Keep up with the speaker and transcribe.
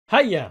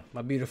Hiya,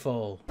 my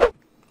beautiful.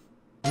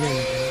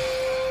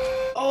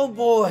 Oh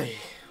boy,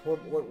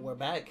 we're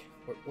back.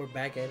 We're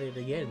back at it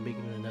again,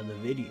 making another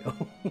video.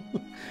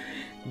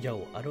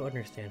 Yo, I don't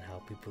understand how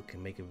people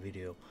can make a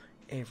video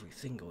every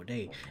single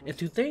day. And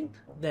to think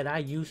that I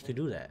used to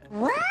do that.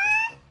 What?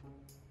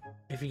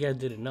 If you guys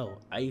didn't know,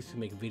 I used to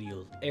make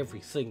videos every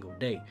single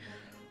day.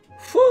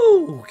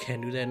 Whew,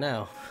 can't do that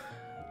now.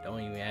 Don't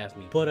even ask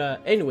me.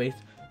 But anyways,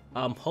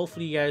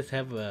 hopefully you guys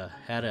have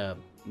had a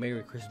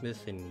Merry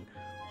Christmas, and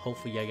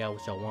hopefully y'all got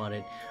what y'all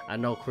wanted. I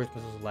know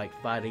Christmas was like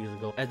 5 days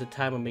ago at the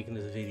time of making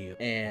this video,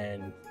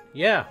 and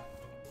yeah,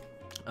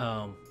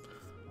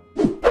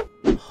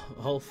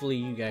 hopefully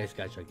you guys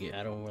got your gift.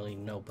 I don't really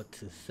know what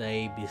to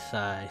say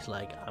besides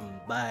like I'm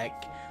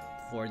back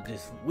for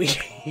this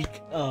week.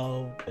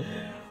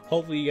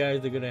 Hopefully you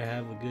guys are gonna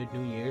have a good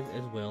New Year's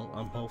as well.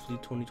 Hopefully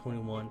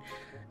 2021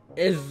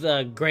 is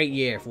a great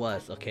year for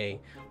us. Okay,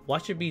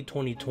 watch it be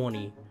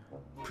 2020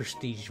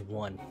 Prestige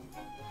 1.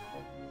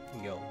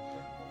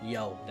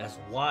 Yo, that's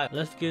why.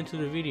 Let's get into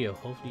the video.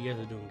 Hopefully you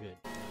guys are doing good.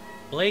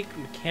 Blake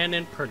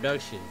Cannon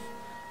Productions.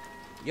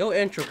 Your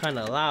intro kind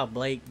of loud,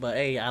 Blake, but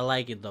hey, I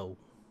like it though.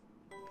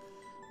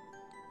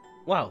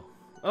 Wow.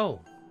 Oh,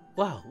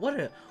 wow. What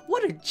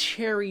a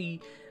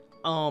cherry.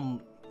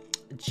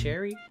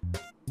 Cherry?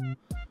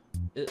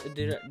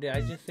 Did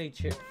I just say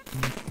cherry?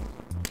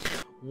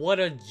 What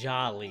a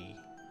jolly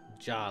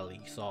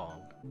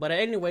song. But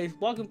anyways,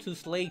 welcome to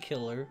Slay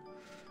Killer.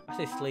 I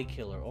say Slay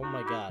Killer. Oh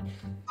my god.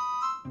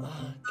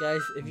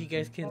 Guys, if you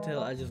guys can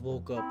tell, I just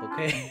woke up,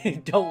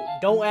 okay?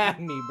 don't ask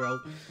me, bro.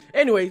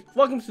 Anyways,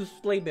 welcome to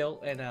Slay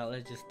Bill, and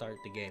let's just start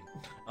the game.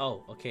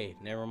 Oh, okay,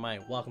 never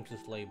mind. Welcome to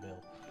Slay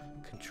Bill.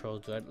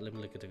 Controls. Let me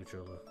look at the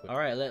controller. All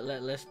right,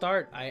 let's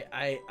start.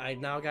 I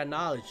now got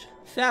knowledge.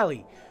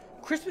 Sally,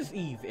 Christmas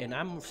Eve, and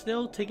I'm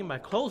still taking my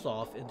clothes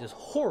off in this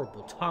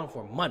horrible time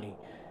for money.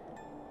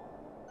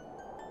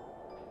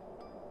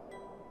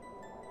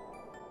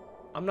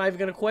 I'm not even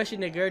gonna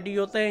question it, girl. Do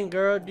your thing,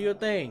 girl. Do your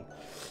thing.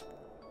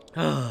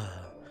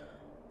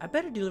 I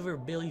better deliver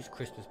Billy's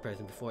Christmas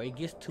present before it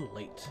gets too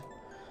late.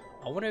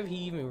 I wonder if he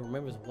even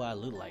remembers what I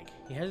look like.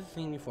 He hasn't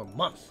seen me for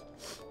months.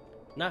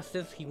 Not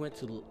since he went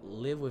to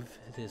live with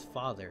his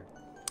father.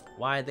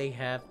 Why they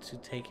have to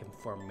take him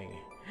from me?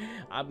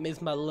 I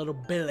miss my little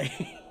Billy.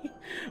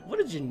 What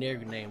a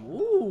generic name.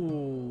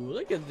 Ooh,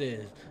 look at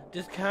this.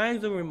 This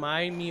kind of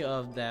remind me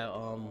of that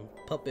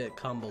puppet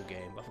combo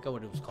game. I forgot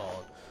what it was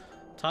called.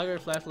 Toggle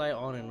flashlight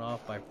on and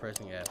off by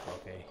pressing F.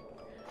 Okay.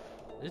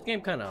 This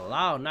game kind of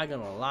loud, not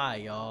gonna lie,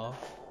 y'all.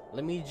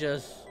 Let me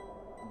just...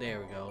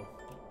 There we go.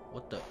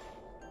 What the...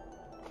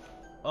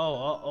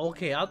 Oh,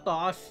 okay. I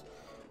thought...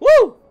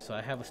 Woo! So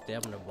I have a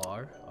stamina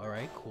bar.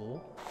 Alright,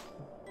 cool.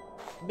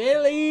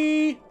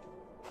 Billy!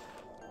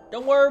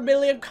 Don't worry,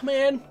 Billy. I'm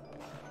coming.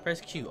 Press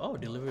Q. Oh,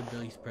 deliver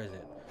Billy's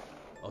present.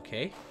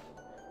 Okay.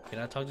 Can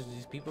I talk to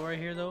these people right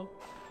here, though?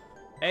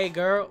 Hey,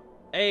 girl.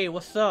 Hey,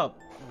 what's up?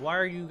 Why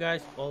are you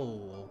guys...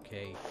 Oh,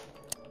 okay.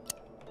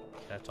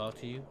 Can I talk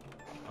to you?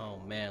 Oh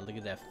man, look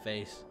at that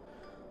face.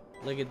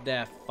 Look at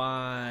that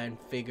fine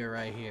figure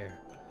right here.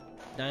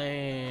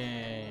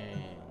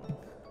 Dang.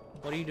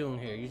 What are you doing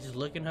here? You just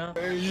looking, huh?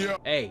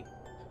 Hey,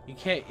 you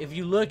can't. If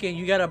you looking,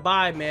 you gotta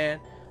buy,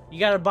 man. You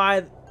gotta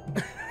buy.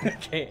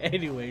 Okay,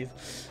 anyways.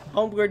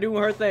 Homegirl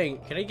doing her thing.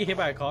 Can I get hit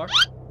by a car?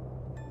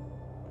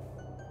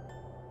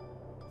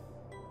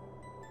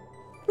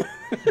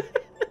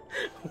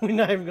 We're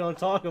not even gonna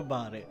talk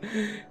about it.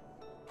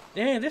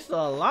 Damn, there's a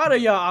lot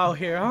of y'all out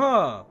here,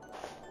 huh?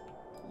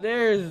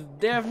 There's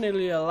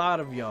definitely a lot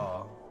of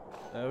y'all.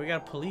 We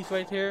got police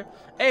right here.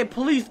 Hey,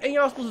 police, ain't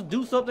y'all supposed to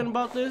do something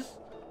about this?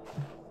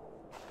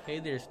 Hey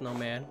there,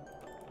 snowman.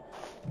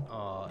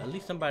 At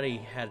least somebody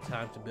had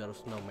time to build a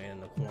snowman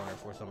in the corner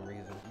for some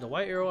reason. The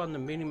white arrow on the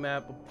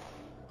mini-map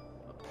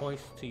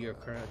points to your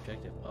current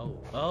objective.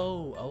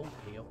 Oh,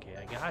 okay,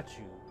 I got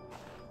you.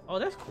 Oh,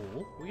 that's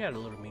cool. We got a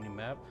little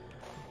mini-map.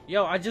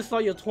 Yo, I just saw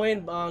your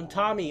twin,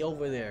 Tommy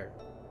over there.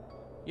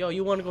 Yo,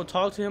 you want to go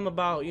talk to him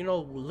about, you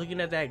know,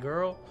 looking at that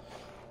girl?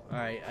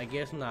 Alright, I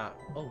guess not.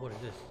 Oh, what is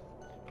this?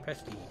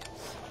 Prestige.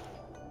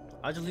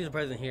 I'll just leave the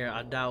present here.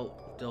 I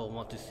doubt they'll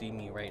want to see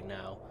me right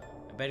now.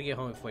 I better get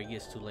home before it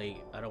gets too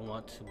late. I don't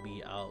want to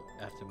be out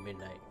after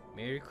midnight.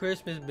 Merry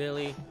Christmas,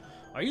 Billy.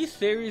 Are you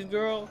serious,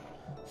 girl?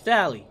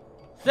 Sally.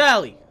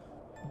 Sally!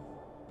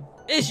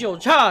 It's your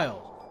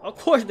child! Of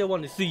course they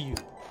want to see you.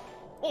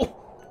 Oh!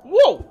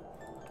 Whoa!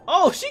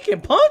 Oh, she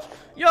can punch?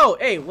 Yo,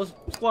 hey,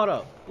 squad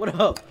up? What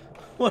up?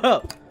 What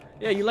up?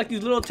 Yeah, you like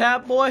these little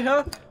tap boy,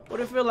 huh? What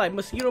it feel like?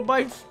 Mosquito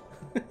bites?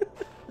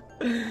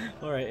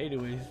 Alright,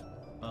 anyways.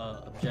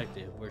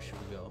 Objective. Where should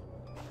we go?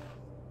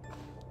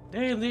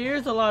 Damn, there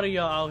is a lot of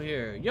y'all out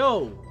here.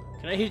 Yo,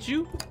 can I hit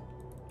you?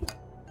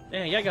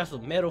 Damn, y'all got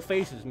some metal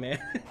faces, man.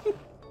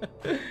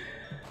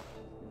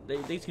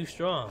 they too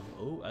strong.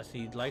 Oh, I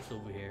see lights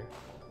over here.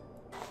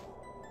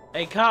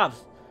 Hey, cops.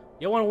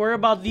 Y'all want to worry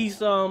about these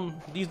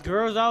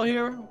girls out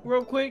here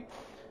real quick?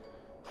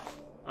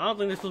 I don't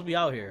think they're supposed to be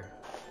out here.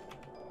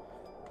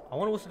 I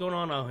wonder what's going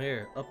on out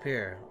here, up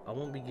here. I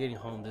won't be getting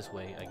home this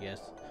way, I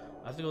guess.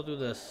 I have to go through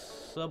the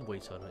subway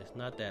tunnel. It's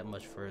not that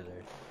much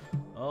further.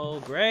 Oh,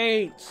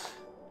 great!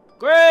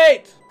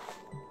 Great!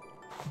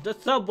 The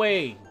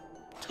subway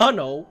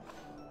tunnel?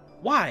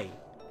 Why?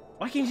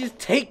 Why can't you just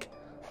take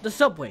the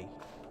subway?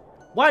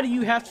 Why do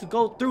you have to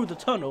go through the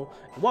tunnel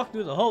and walk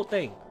through the whole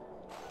thing?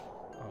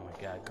 Oh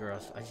my god,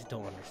 girls, I just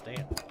don't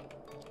understand.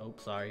 Oh,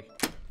 sorry.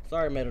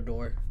 Sorry,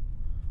 Matador.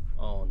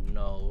 Oh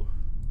no.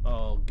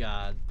 Oh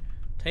god.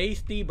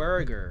 Tasty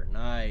burger.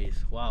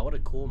 Nice. Wow, what a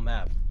cool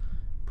map.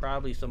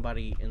 Probably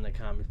somebody in the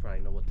comments probably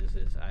know what this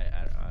is. I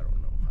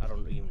don't know. I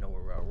don't even know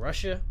where we're at.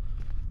 Russia.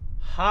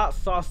 Hot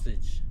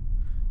sausage.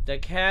 The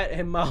cat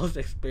and mouse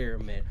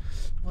experiment.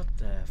 What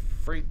the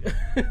freak?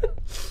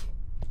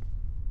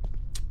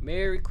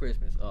 Merry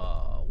Christmas.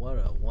 Oh, what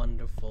a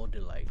wonderful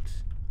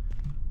delight.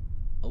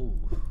 Oh,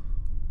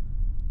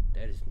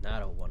 that is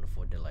not a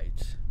wonderful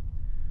delight.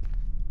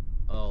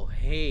 Oh,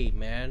 hey,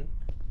 man.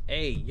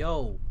 Hey,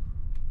 yo.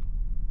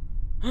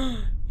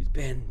 He's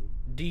been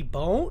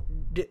deboned?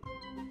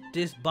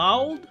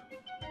 Disbowled?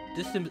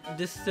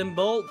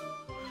 Dissembled?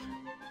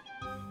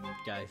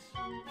 Guys,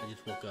 I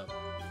just woke up.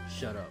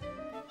 Shut up.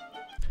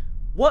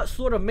 What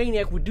sort of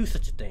maniac would do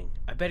such a thing?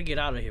 I better get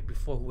out of here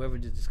before whoever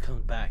did this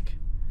comes back.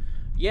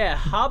 Yeah,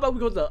 how about we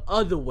go the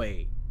other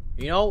way?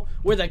 You know,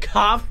 where the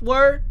cops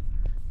were?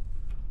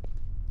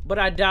 But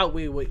I doubt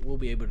we'll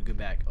be able to get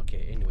back.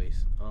 Okay,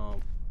 anyways. Oh.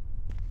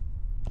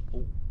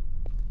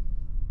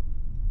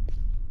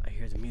 I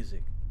hear the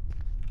music.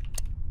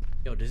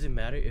 Yo, does it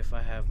matter if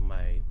I have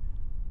my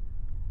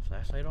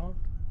flashlight on?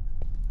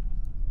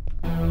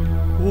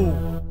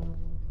 Ooh.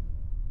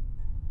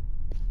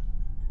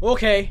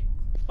 Okay.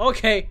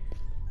 Okay.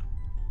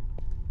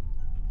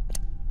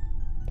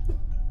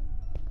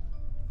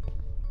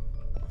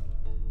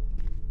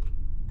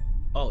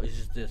 Oh, it's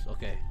just this.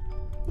 Okay.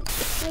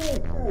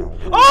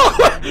 Oh!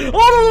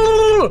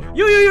 Oh!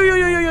 Yo!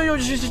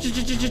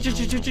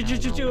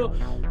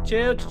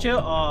 Chill.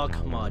 Oh,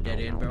 come on, dead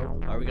end,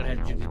 bro. Are we gonna have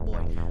to shoot this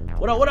boy?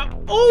 What up?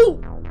 Oh!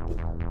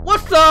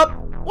 What's up?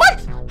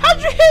 What?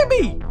 How'd you hit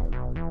me?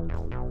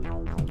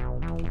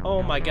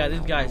 Oh my god,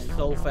 this guy's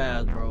so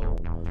fast, bro.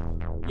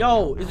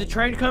 Yo, is the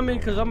train coming?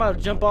 Cause I'm about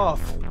to jump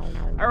off.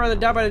 I'd rather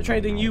die by the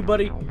train than you,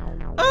 buddy.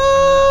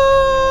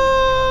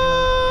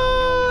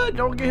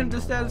 Don't get him the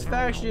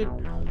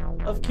satisfaction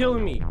of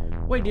killing me.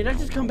 Wait, did I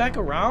just come back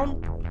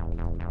around?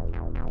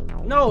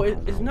 No,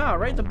 it's not,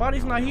 right? The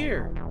body's not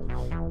here.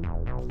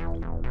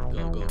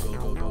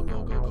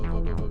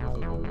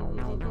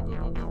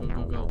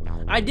 Go.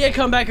 I did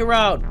come back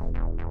around.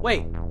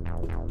 Wait,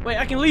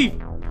 I can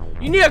leave.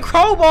 You need a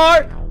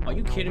crowbar? Are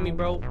you kidding me,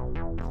 bro?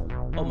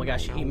 Oh my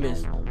gosh, he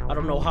missed. I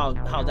don't know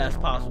how that's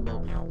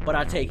possible, but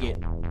I take it.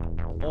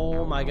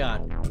 Oh my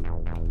god.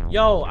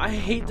 Yo, I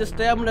hate the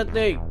stamina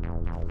thing.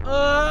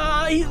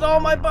 He's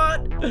on my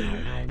butt.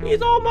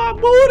 He's on my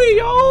booty,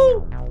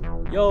 yo.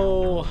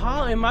 Yo,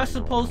 how am I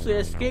supposed to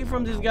escape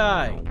from this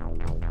guy?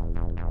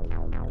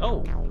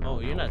 Oh,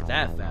 you're not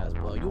that fast,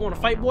 bro. You want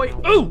to fight, boy?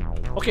 Ooh.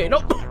 Okay,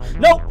 nope.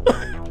 Nope.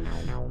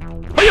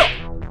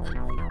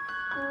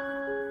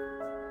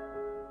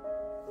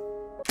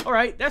 All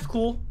right, that's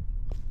cool.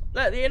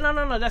 No,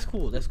 that's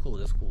cool. That's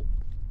cool.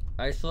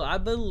 All right, so I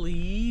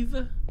believe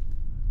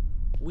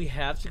we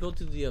have to go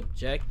to the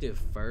objective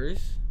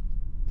first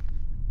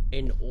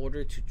in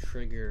order to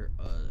trigger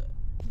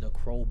the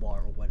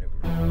crowbar or whatever.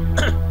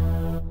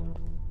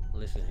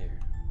 Listen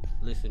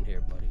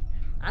here, buddy.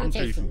 I'm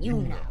chasing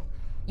you now.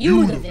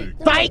 You the victim.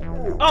 Fight!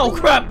 Oh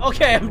crap!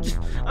 Okay, I'm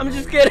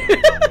just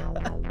kidding.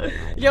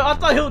 Yo, I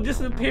thought he'll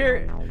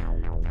disappear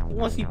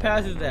once he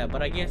passes that,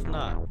 but I guess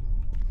not.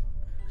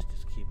 Let's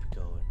just keep it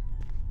going.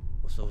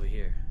 What's over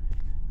here?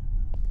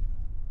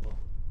 Oh,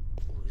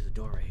 there's a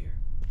door right here.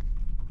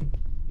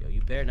 Yo,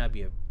 you better not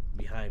be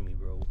behind me,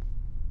 bro.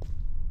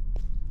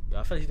 Yo,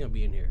 I feel like he's gonna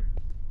be in here.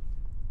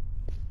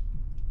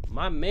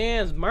 My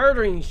man's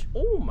murdering.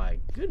 Oh my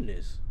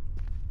goodness.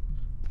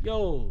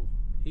 Yo,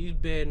 he's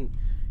been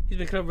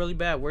kind of really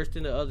bad, worse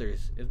than the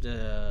others. If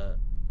the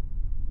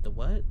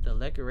what? The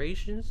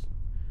decorations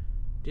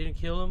didn't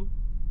kill him.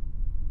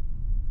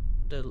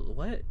 The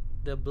what?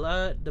 The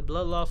blood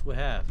loss will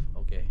have.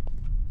 Okay.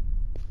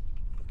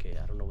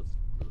 I don't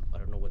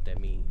know what that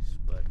means,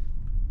 but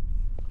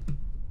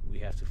we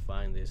have to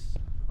find this.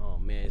 Oh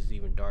man, it's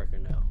even darker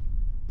now.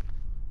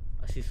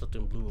 I see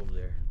something blue over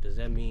there. Does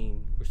that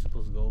mean we're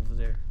supposed to go over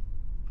there?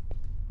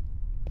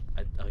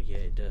 Oh yeah,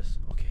 it does.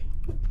 Okay.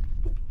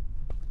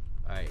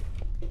 Alright.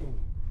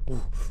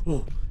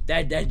 Ooh.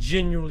 That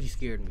genuinely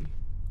scared me.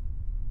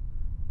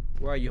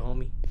 Where are you,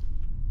 homie?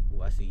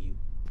 Ooh, I see you.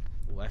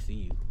 I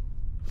see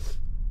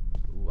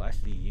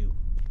you.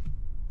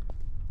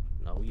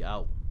 No, we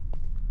out.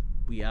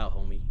 We out,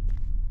 homie.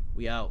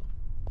 We out.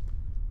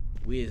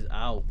 We is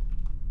out.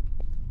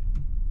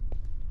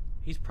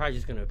 He's probably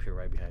just gonna appear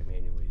right behind me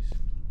anyways.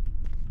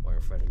 Or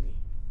in front of me.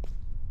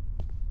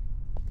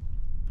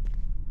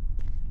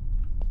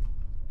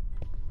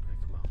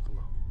 Alright, come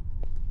on.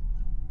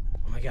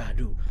 Oh my god,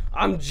 dude.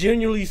 I'm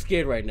genuinely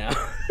scared right now.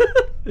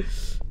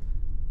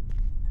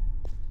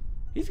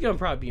 He's gonna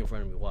probably be in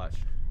front of me, watch.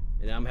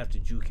 And I'm gonna have to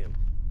juke him.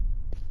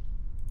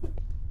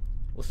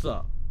 What's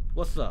up?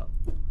 What's up?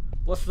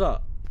 What's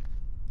up?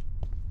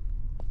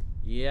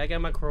 Yeah, I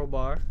got my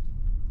crowbar.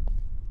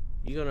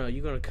 You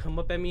gonna come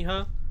up at me,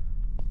 huh?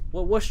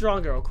 What's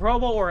stronger, a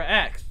crowbar or an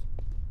axe?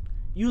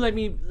 You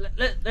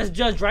let's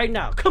judge right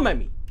now. Come at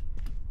me.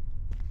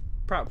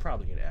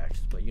 Probably get an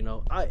axe, but you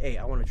know, I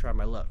want to try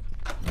my luck.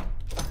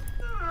 Get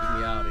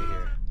me out of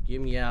here.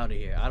 Get me out of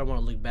here. I don't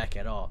want to look back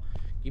at all.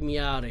 Get me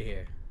out of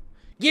here.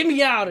 Get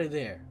me out of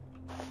there.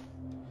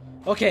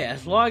 Okay,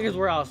 as long as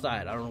we're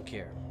outside, I don't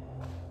care.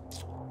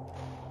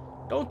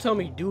 Don't tell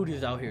me dude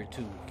is out here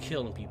too,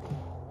 killing people.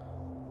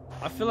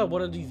 I feel like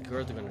one of these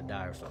girls are gonna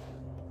die or something.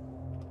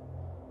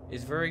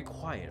 It's very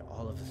quiet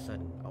all of a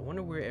sudden. I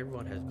wonder where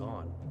everyone has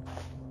gone.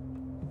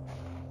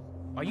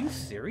 Are you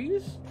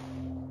serious?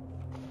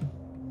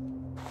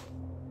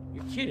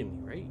 You're kidding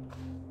me, right?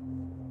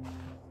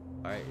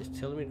 Alright, it's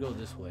telling me to go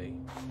this way.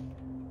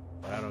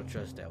 But I don't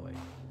trust that way.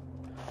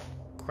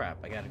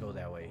 Crap, I gotta go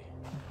that way.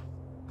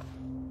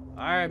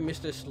 Alright,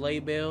 Mr. Sleigh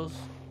Bells.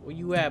 Where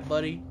you at,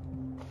 buddy?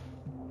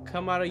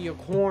 Come out of your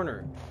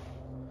corner.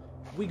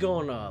 We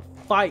gonna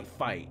fight.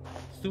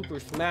 Super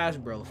Smash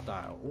Bros.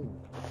 Style. Ooh,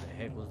 what the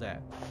heck was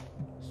that?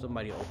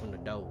 Somebody opened the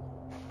door.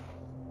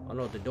 Oh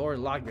no, the door is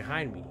locked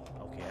behind me.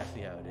 Okay, I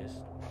see how it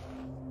is.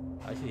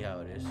 I see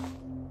how it is.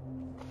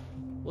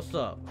 What's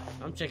up?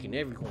 I'm checking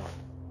every corner.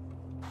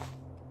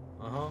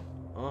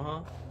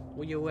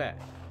 Where you at?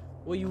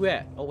 Where you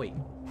at? Oh wait,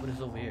 what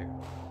is over here?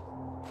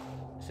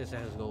 It says I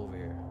have to go over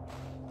here.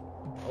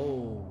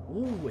 Oh,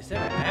 ooh, is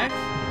that an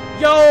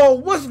axe? Yo,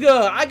 what's good?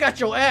 I got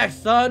your axe,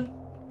 son.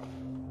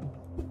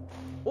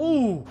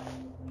 Ooh,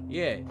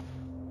 yeah,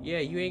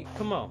 you ain't,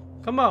 come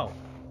on.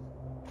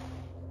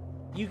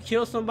 You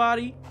kill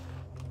somebody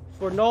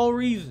for no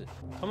reason.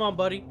 Come on,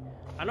 buddy.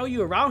 I know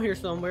you around here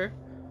somewhere.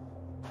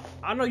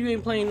 I know you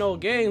ain't playing no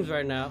games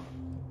right now.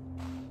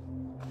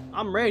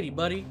 I'm ready,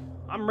 buddy.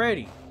 I'm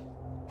ready.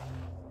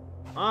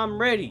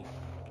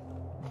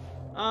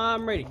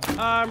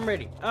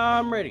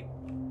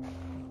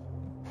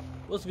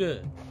 What's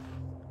good?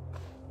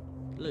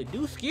 Look,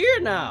 dude's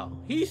scared now.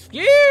 He's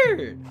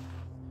scared.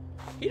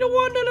 He don't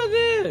want none of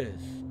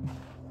this.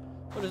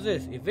 What is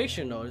this?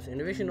 Eviction notice. And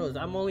eviction notice.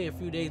 I'm only a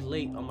few days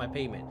late on my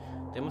payment.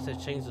 They must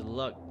have changed the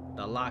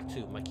lock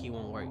too. My key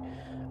won't work.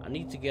 I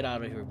need to get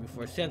out of here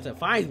before Santa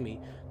finds me.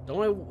 The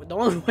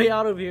only way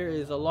out of here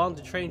is along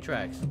the train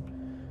tracks.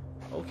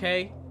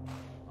 Okay.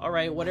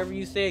 Alright, whatever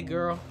you say,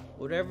 girl.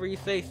 Whatever you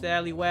say,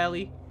 Sally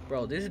Wally.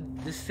 Bro, this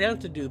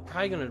Santa dude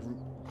probably gonna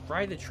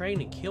ride the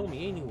train and kill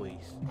me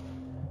anyways.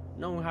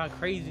 Knowing how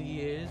crazy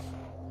he is.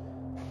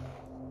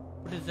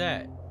 What is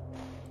that?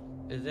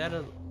 Is that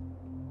a...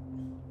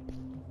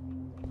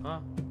 Huh?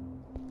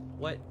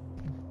 What?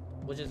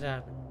 What just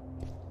happened?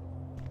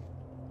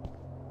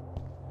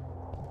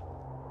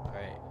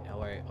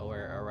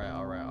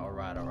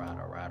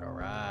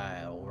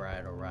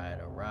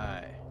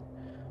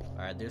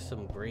 Alright, there's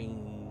some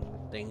green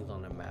things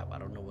on the map. I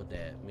don't know what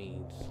that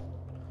means.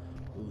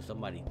 Ooh,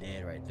 somebody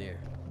dead right there.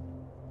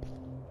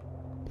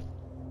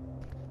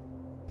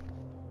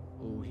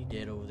 Ooh, he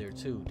dead over there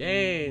too.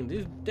 Dang,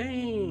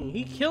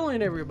 he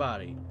killing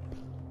everybody.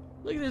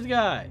 Look at this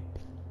guy.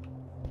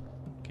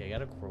 Okay, I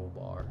got a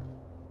crowbar.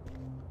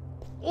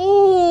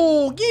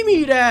 Ooh, give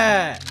me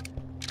that.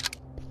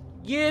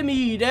 Give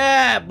me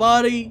that,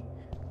 buddy.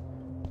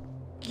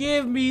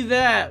 Give me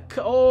that.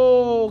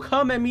 Oh,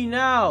 come at me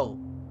now.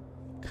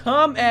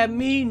 Come at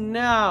me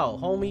now,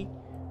 homie.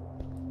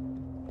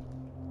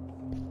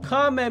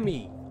 Come at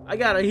me. I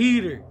got a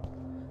heater.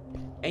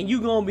 And you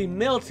gonna be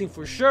melting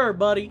for sure,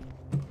 buddy.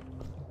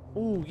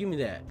 Ooh, give me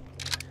that.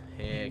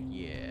 Heck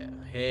yeah.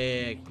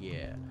 Heck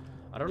yeah.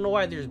 I don't know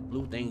why there's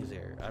blue things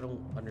there. I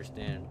don't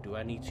understand. Do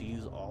I need to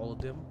use all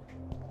of them?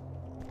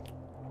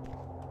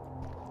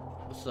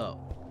 What's up?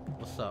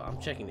 What's up? I'm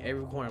checking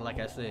every corner like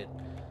I said.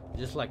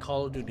 Just like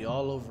Call of Duty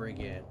all over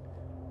again.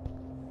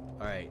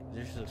 Alright,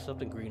 there's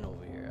something green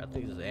over here. I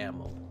think it's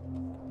ammo.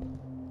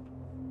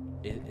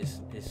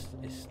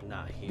 It's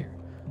not here.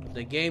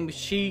 The game is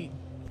cheat.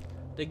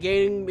 The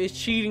game is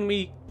cheating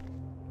me.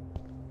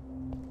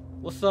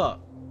 What's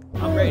up?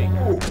 I'm ready.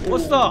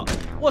 What's up?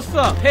 What's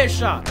up?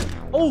 Headshot.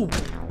 Oh,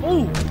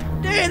 oh,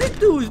 damn, this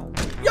dude is,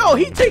 yo,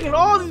 he taking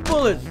all these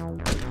bullets.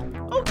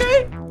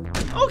 Okay,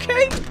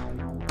 okay.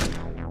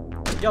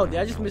 Yo, did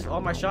I just miss all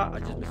my shot? I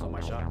just missed all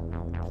my shot.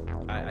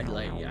 I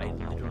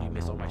literally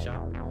missed all my shot.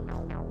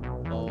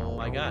 Oh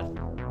my god.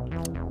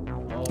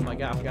 Oh my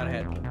god, I forgot I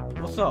had.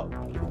 What's up?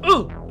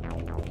 Ooh,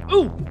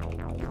 ooh,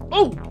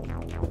 oh,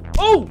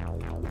 oh,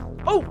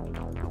 oh.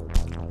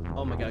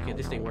 Oh my god, okay,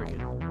 this ain't working.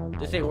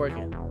 This ain't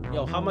working.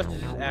 Yo, how much does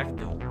this axe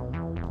do?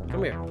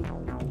 Come here.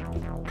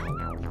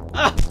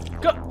 Ah,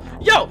 go.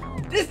 Yo,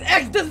 this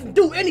axe doesn't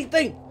do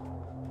anything.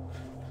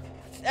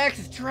 This axe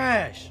is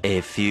trash. A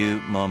few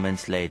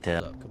moments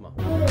later. Come on.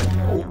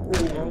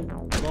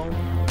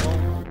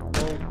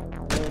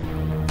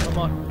 Come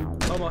on.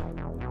 Come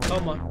on.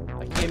 Come on.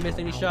 I can't miss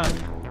any shots.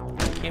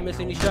 I Can't miss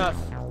any shots.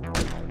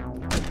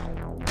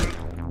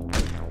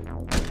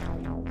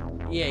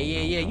 Yeah.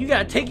 You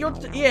gotta take your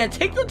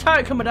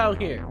time coming down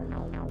here.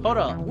 Hold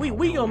up.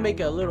 We gonna make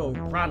a little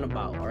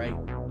roundabout, alright?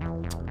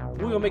 We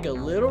gonna make a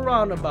little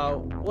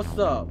roundabout. What's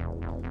up?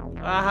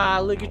 Aha,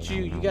 look at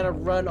you. You gotta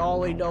run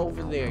all the way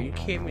over there. You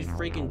can't even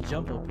freaking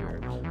jump up here.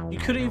 You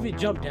couldn't even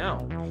jump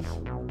down.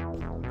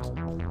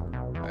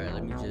 Alright,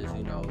 let me just,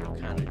 you know,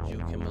 kind of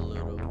juke him a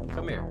little.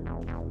 Come here.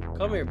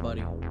 Come here,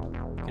 buddy.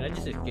 Can I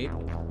just escape?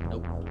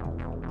 Nope.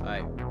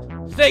 Alright.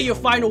 Say your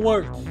final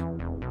words.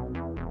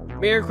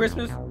 Merry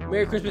Christmas.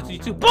 Merry Christmas to you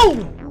too.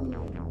 Boom!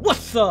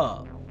 What's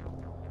up?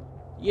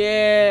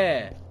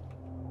 Yeah.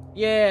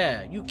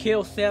 Yeah. You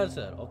killed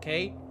Santa,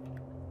 okay?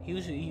 He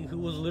was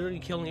literally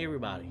killing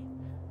everybody.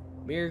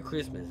 Merry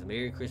Christmas.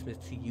 Merry Christmas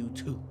to you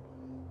too.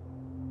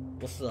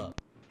 What's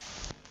up?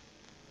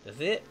 That's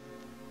it?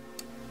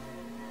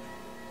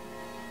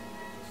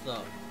 What's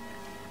up?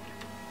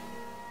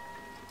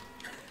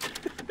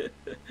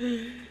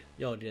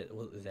 Yo,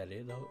 is that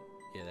it though?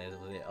 Yeah,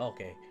 that was it.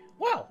 Okay.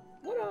 Wow.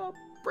 What a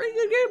pretty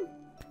good game.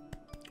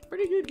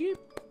 Pretty good game.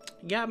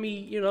 Got me,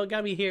 you know,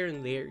 got me here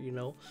and there, you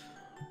know.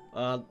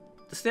 The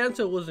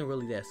Santa wasn't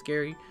really that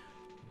scary,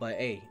 but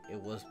hey, it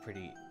was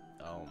pretty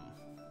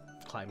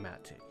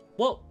climactic.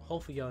 Well,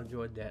 hopefully y'all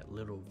enjoyed that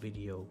little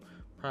video.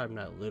 Probably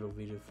not a little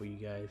video for you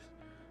guys.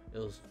 It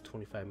was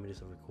 25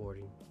 minutes of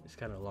recording. It's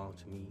kind of long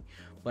to me,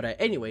 but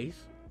anyways,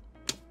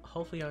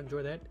 hopefully y'all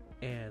enjoyed that,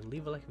 and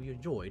leave a like if you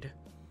enjoyed,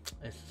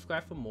 and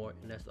subscribe for more.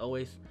 And as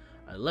always,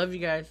 I love you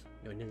guys.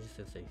 Your Ninja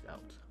Sensei's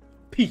out.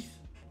 Peace.